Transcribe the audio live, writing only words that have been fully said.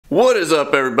What is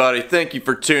up, everybody? Thank you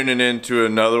for tuning in to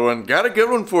another one. Got a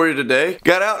good one for you today.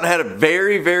 Got out and had a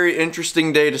very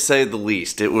interesting day, to say the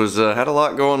least. It was had a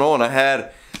lot going on. I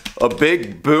had a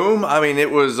big boom. I mean,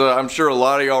 it was I'm sure a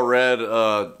lot of y'all read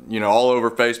you know, all over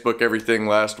Facebook, everything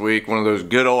last week. One of those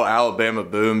good old Alabama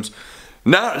booms.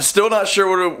 Still not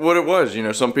sure what it was. You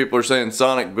know, some people are saying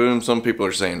sonic boom, some people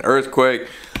are saying earthquake.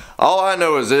 All I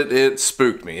know is it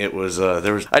spooked me. It was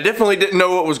I definitely didn't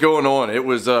know what was going on. It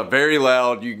was very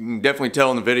loud. You can definitely tell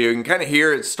in the video. You can kind of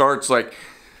hear it starts like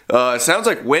it sounds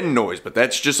like wind noise, but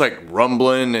that's just like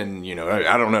rumbling, and you know,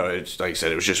 I don't know. It's like I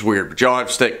said, it was just weird. But y'all have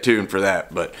to stay tuned for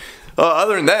that. But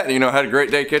other than that, you know, I had a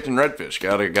great day catching redfish.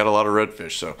 Got a lot of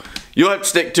redfish. So you'll have to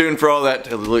stay tuned for all that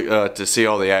to see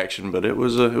all the action. But it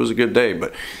was a good day.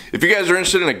 But if you guys are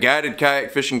interested in a guided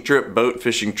kayak fishing trip, boat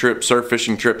fishing trip, surf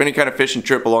fishing trip, any kind of fishing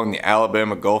trip along the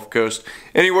Alabama Gulf Coast,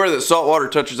 anywhere that saltwater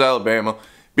touches Alabama,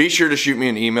 be sure to shoot me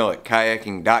an email at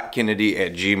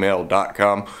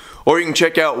kayaking.kennedy@gmail.com. Or you can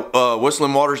check out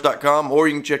whistlinwaters.com, or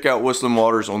you can check out Whistling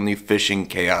Waters on the Fishing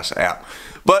Chaos app.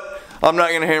 But I'm not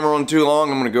going to hammer on too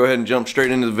long. I'm going to go ahead and jump straight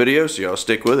into the video, so y'all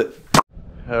stick with it.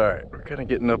 Alright, we're kind of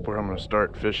getting up where I'm going to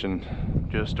start fishing.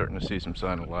 Just starting to see some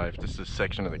sign of life. This is a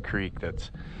section of the creek that's,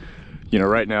 you know,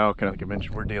 right now, kind of like I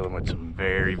mentioned, we're dealing with some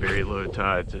very low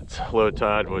tides. Low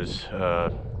tide was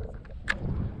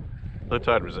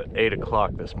at 8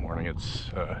 o'clock this morning. It's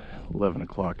 11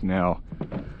 o'clock now.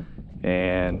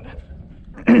 And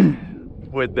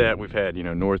with that, we've had, you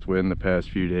know, north wind the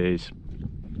past few days.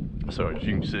 So as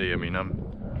you can see, I mean, I'm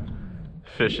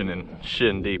fishing in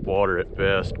shin deep water at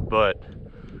best, but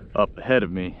up ahead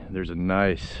of me, there's a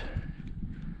nice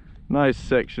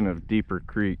section of deeper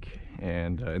creek.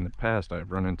 And in the past,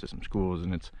 I've run into some schools,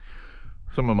 and it's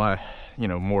some of my, you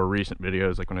know, more recent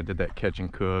videos, like when I did that catch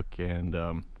and cook, and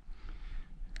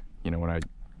you know, when I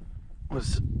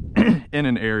was in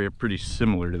an area pretty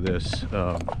similar to this,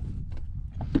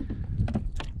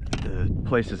 the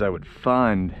places I would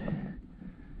find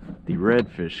the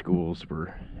redfish schools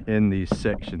were in these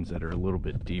sections that are a little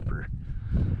bit deeper.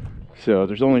 So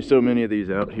there's only so many of these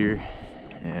out here,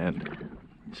 and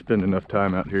you spend enough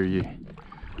time out here, you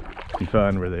can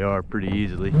find where they are pretty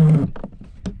easily. So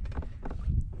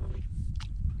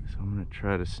I'm gonna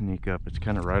try to sneak up. It's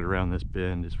kind of right around this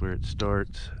bend is where it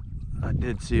starts. I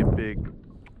did see a big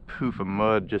poof of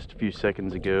mud just a few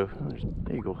seconds ago. There's an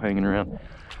eagle hanging around.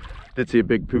 Did see a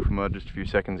big poof of mud just a few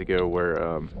seconds ago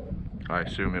where I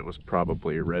assume it was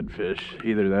probably a redfish.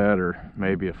 Either that or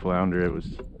maybe a flounder. It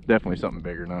was definitely something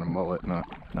bigger, not a mullet, not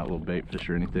a little bait fish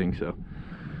or anything. So a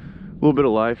little bit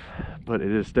of life, but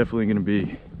it is definitely going to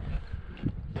be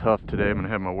tough today. I'm going to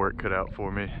have my work cut out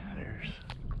for me. There's,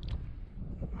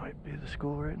 might be the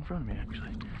school right in front of me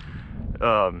actually.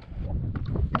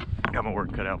 Got my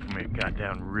work cut out for me. It got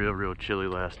down real chilly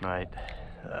last night.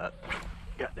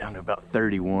 Got down to about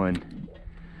 31.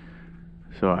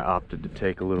 So I opted to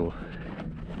take a little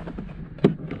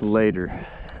later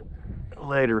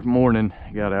morning.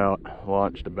 Got out,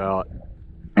 launched about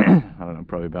I don't know,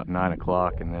 probably about 9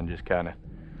 o'clock, and then just kind of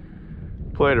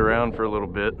played around for a little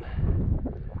bit,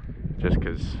 just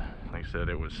because, like I said,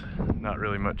 it was not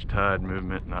really much tide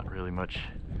movement, not really much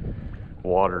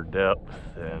water depth,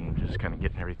 and just kind of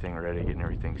getting everything ready, getting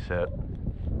everything set.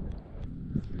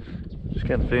 Just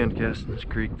kind of fan casting this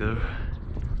creek though.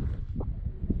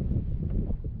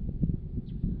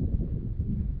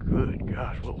 Good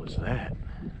gosh, what was that?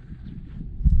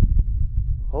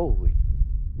 Holy.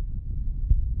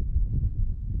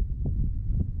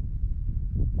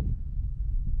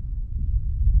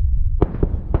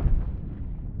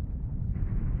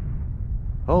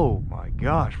 Oh my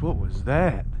gosh, what was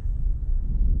that?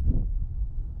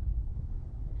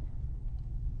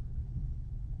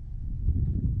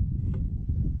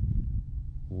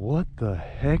 What the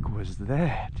heck was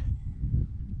that?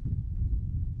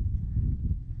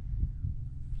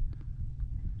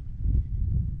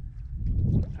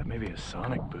 Is that maybe a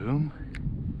sonic boom?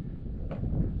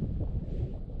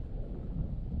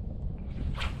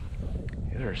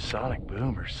 Either a sonic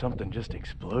boom or something just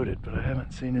exploded, but I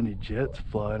haven't seen any jets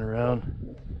flying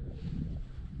around.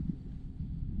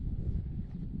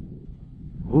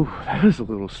 Ooh, that was a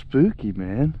little spooky,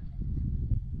 man.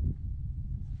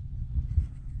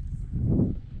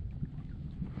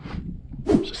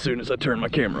 As soon as I turn my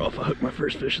camera off, I hook my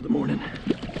first fish of the morning.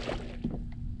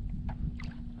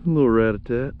 A little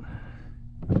rat-a-tat.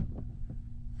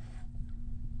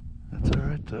 That's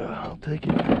alright though, I'll take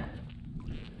it.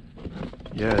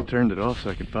 Yeah, I turned it off so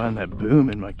I could find that boom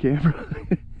in my camera.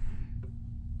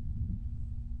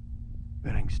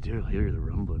 But I can still hear the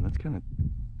rumbling. That's kind of,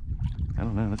 I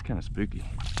don't know, that's kind of spooky.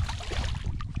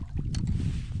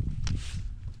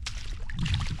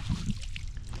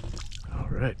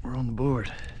 right, we're on the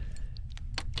board.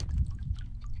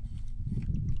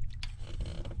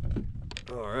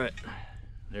 All right,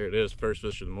 there it is, first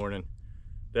fish of the morning.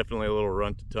 Definitely a little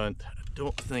run to tunt. I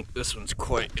don't think this one's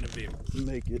quite gonna be able to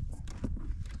make it,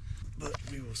 but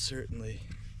we will certainly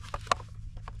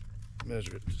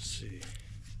measure it to see.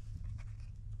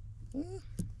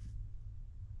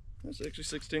 That's actually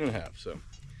 16 and a half, so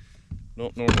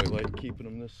don't normally like keeping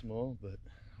them this small, but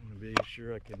I want to be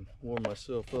sure I can warm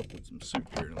myself up with some soup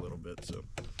here in a little bit. So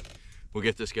we'll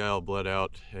get this guy all bled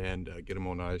out and get him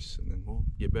on ice, and then we'll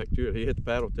get back to it. He hit the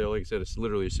paddle tail. Like I said, it's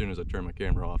literally as soon as I turned my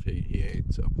camera off, he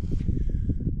ate. So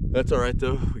that's all right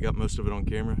though. We got most of it on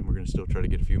camera, and we're gonna still try to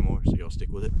get a few more, so y'all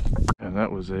stick with it. And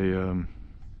that was an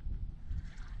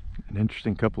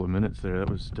interesting couple of minutes there. That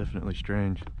was definitely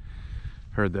strange.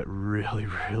 Heard that really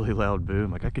loud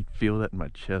boom. Like I could feel that in my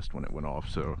chest when it went off.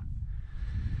 So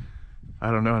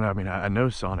I don't know. And I mean, I know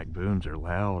sonic booms are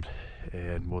loud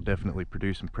and will definitely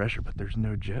produce some pressure, but there's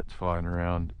no jets flying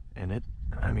around. And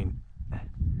I mean,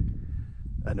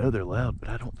 I know they're loud, but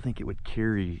I don't think it would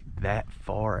carry that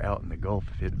far out in the Gulf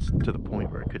if it's to the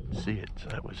point where I couldn't see it. So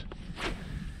that was,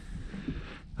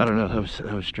 I don't know,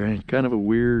 that was strange. Kind of a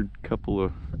weird couple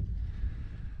of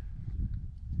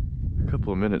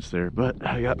minutes there, but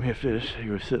I got me a fish. He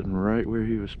was sitting right where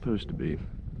he was supposed to be.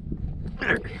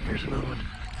 Here's another one.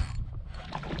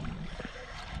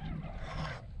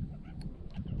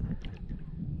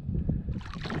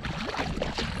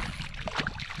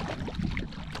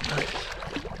 Nice.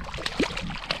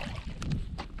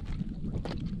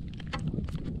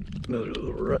 Another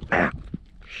little rut. Ah,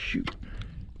 shoot.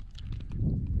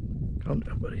 Calm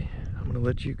down, buddy. I'm gonna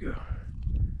let you go.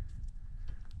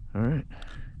 All right.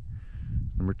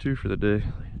 Number 2 for the day.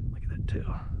 Look at that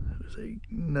tail. That is a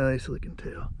nice looking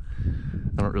tail.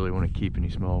 I don't really want to keep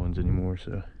any small ones anymore,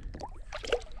 so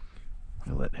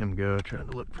I'll let him go. Trying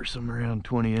to look for some around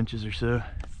 20 inches or so.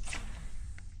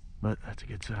 But that's a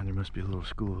good sign. There must be a little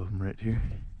school of them right here.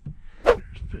 There's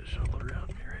fish all around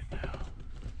me right now.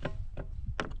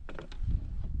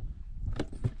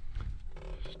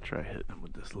 Just try hitting them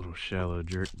with this little shallow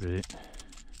jerk bait.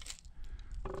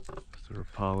 Sort of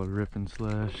Apollo rip and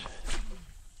slash.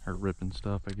 Or rip and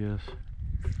stop, I guess.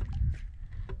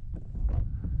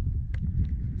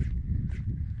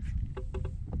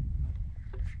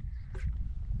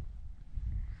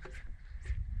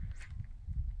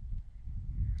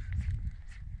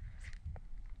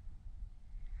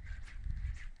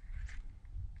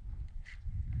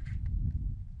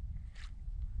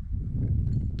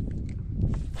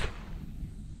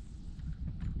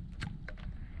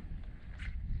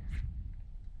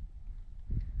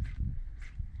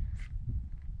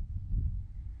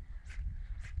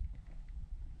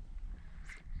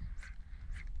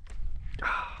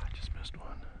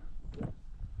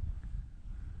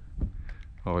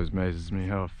 Always amazes me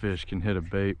how a fish can hit a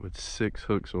bait with 6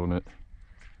 hooks on it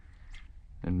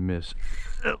and miss.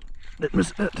 Oh, didn't miss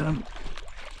it that time.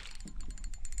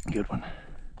 Good one.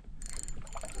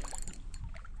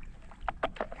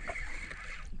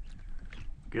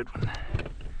 Good one.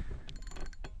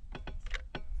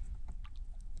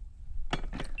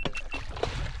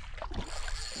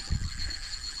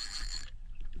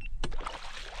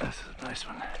 This is a nice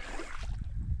one.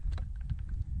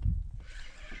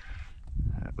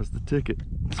 That was the ticket.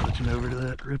 Switching over to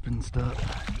that rip and stop.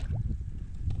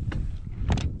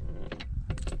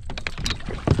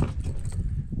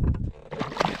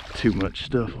 Too much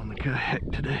stuff on the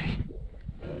kayak today.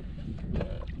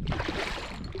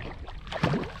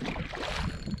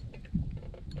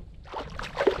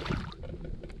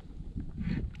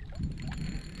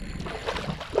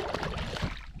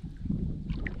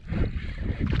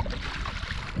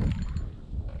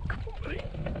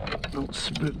 Don't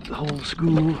spook the whole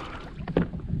school.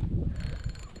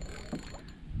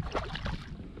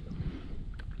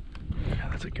 Yeah,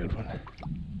 that's a good one.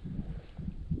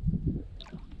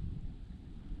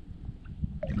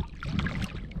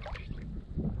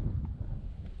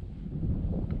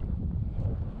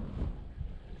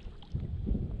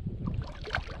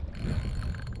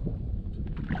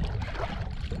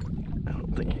 I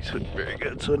don't think he's hooked very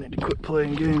good, so I need to quit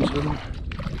playing games with him.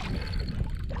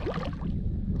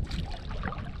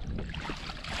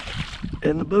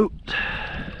 In the boat.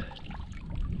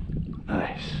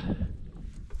 Nice.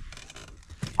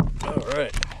 All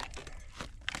right.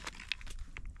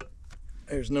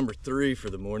 There's number 3 for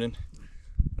the morning.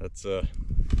 That's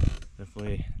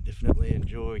definitely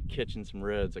enjoy catching some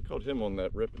reds. I caught him on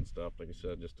that rip and stop, like I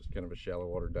said, just as kind of a shallow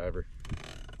water diver.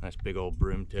 Nice big old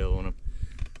broom tail on him.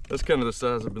 That's kind of the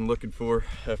size I've been looking for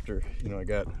after, you know,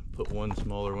 I put one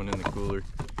smaller one in the cooler.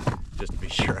 just to be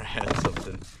sure I had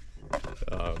something.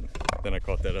 Then I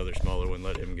caught that other smaller one,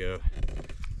 let him go.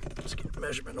 Let's get a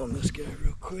measurement on this guy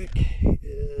real quick. He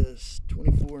is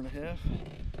 24.5.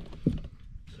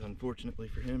 So unfortunately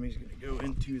for him, he's gonna go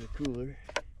into the cooler.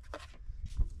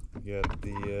 We got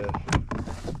the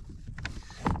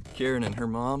Karen and her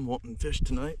mom wanting fish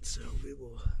tonight, so we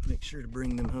will make sure to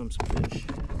bring them home some fish.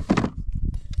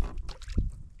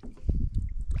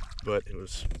 But it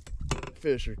was,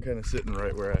 fish are kind of sitting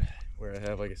right where I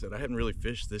have. Like I said, I hadn't really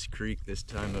fished this creek this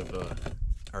time of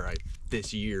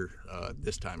this year,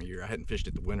 this time of year. I hadn't fished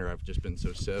it the winter. I've just been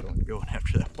so set on going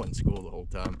after that one school the whole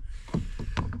time.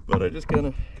 But I just kind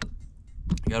of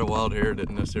got a wild hair,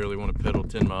 didn't necessarily want to pedal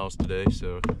 10 miles today,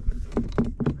 so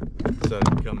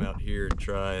decided to come out here and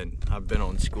try. And I've been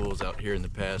on schools out here in the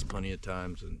past plenty of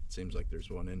times, and it seems like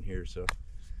there's one in here, so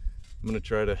I'm gonna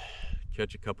try to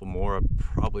catch a couple more. I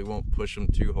probably won't push them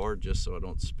too hard just so I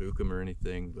don't spook them or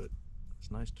anything, but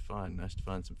it's nice to find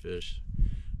some fish.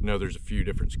 I know there's a few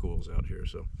different schools out here,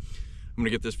 so I'm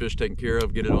gonna get this fish taken care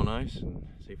of, get it on ice, and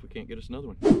see if we can't get us another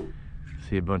one.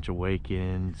 See a bunch of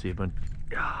wake-in, see a bunch,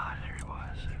 ah, there he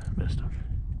was, I missed him.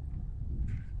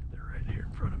 They're right here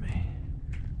in front of me.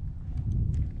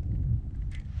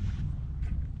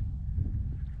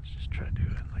 Let's just try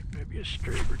doing like maybe a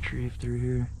straight retrieve through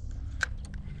here.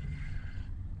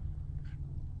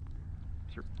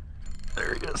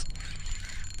 There he is.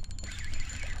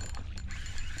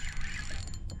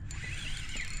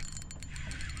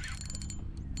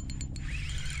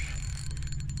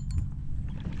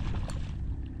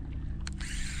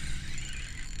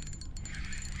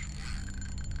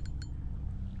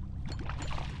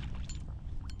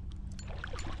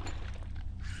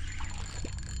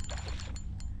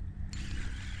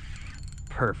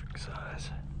 Perfect size.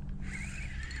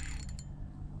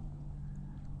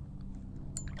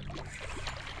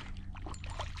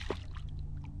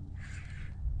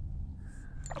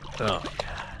 Oh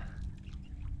yeah.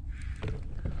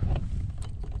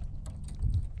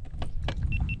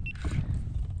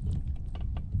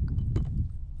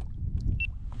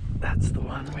 That's the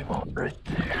one we want right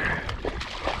there.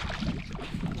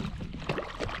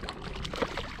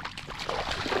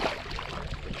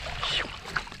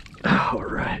 All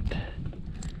right.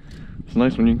 It's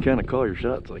nice when you can kind of call your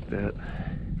shots like that.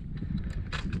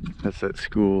 That's that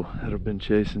school that I've been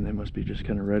chasing. They must be just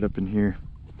kind of right up in here.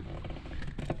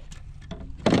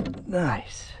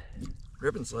 Nice.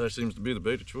 Ribbon slash seems to be the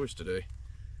bait of choice today.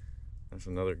 That's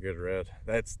another good red.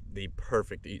 That's the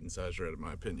perfect eating size red in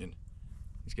my opinion.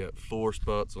 He's got 4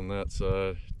 spots on that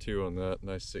side, 2 on that.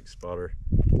 Nice 6 spotter,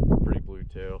 pretty blue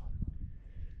tail.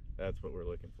 That's what we're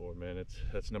looking for, man.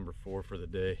 That's number 4 for the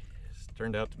day. It's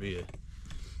turned out to be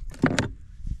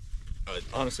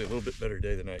honestly a little bit better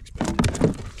day than I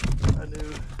expected.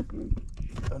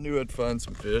 I knew I'd find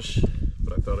some fish,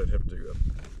 but I thought I'd have to.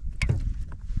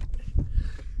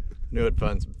 Knew I'd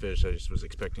find some fish. I just was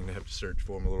expecting to have to search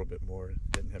for them a little bit more.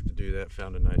 Didn't have to do that.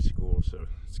 Found a nice school, so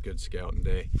it's a good scouting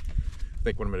day. I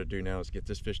think what I'm going to do now is get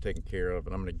this fish taken care of,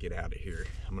 and I'm going to get out of here.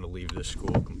 I'm going to leave this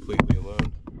school completely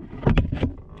alone.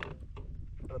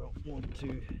 I don't want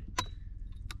to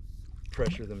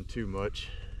pressure them too much.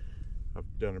 I've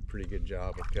done a pretty good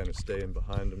job of kind of staying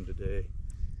behind them today,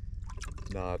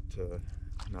 not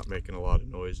making a lot of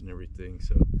noise and everything.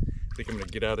 So I think I'm going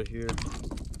to get out of here,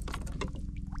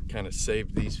 kind of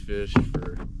save these fish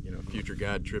for, you know, future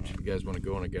guide trips. If you guys want to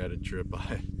go on a guided trip,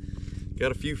 I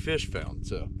got a few fish found.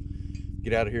 So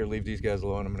get out of here, leave these guys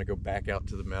alone. I'm going to go back out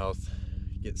to the mouth,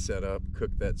 get set up,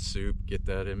 cook that soup, get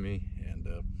that in me, and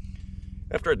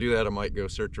after I do that, I might go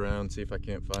search around, see if I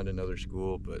can't find another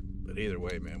school. But either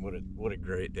way, man, what a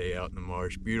great day out in the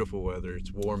marsh. Beautiful weather.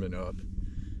 It's warming up,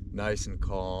 nice and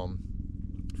calm,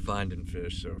 finding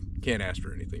fish. So can't ask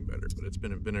for anything better. But it's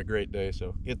been a great day.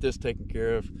 So get this taken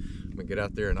care of. I'm gonna get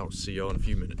out there, and I'll see y'all in a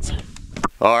few minutes.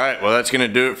 All right, well, that's gonna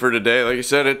do it for today. Like I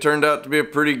said, it turned out to be a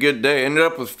pretty good day. Ended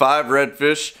up with 5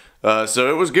 redfish. So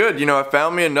it was good. You know, I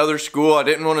found me another school. I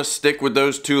didn't want to stick with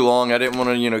those too long. I didn't want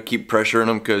to, you know, keep pressuring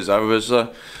them, because I was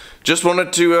just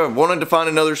wanted to find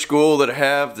another school that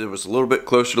was a little bit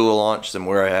closer to the launch than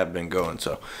where I have been going.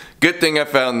 So good thing I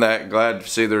found that. Glad to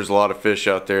see there's a lot of fish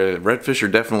out there. Redfish are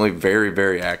definitely very,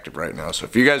 very active right now. So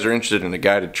if you guys are interested in a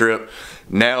guided trip,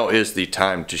 now is the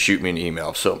time to shoot me an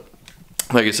email. So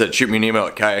like I said, shoot me an email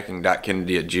at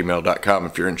kayaking.kennedy@gmail.com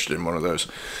if you're interested in one of those.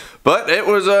 But it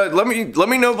was, let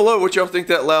me know below what y'all think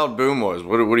that loud boom was.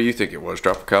 What do you think it was?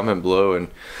 Drop a comment below. And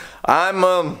I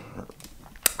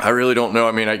really don't know.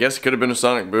 I mean, I guess it could have been a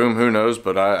sonic boom. Who knows?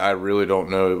 But I really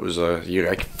don't know. It was, I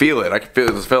could feel it. It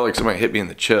felt like somebody hit me in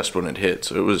the chest when it hit.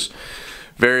 So it was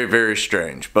Very, very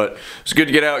strange. But it's good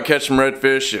to get out and catch some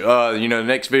redfish. You know, the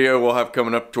next video we'll have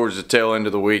coming up towards the tail end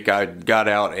of the week, I got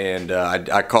out and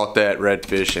I caught that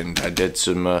redfish, and I did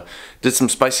some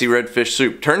spicy redfish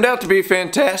soup. Turned out to be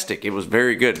fantastic. It was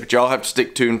very good. But y'all have to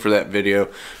stick tuned for that video.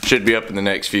 Should be up in the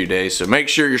next few days. So make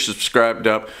sure you're subscribed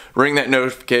up. Ring that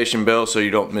notification bell so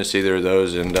you don't miss either of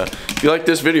those. And if you like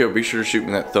this video, be sure to shoot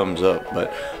me that thumbs up.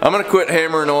 But I'm going to quit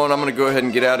hammering on. I'm going to go ahead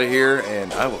and get out of here,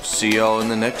 and I will see y'all in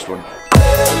the next one.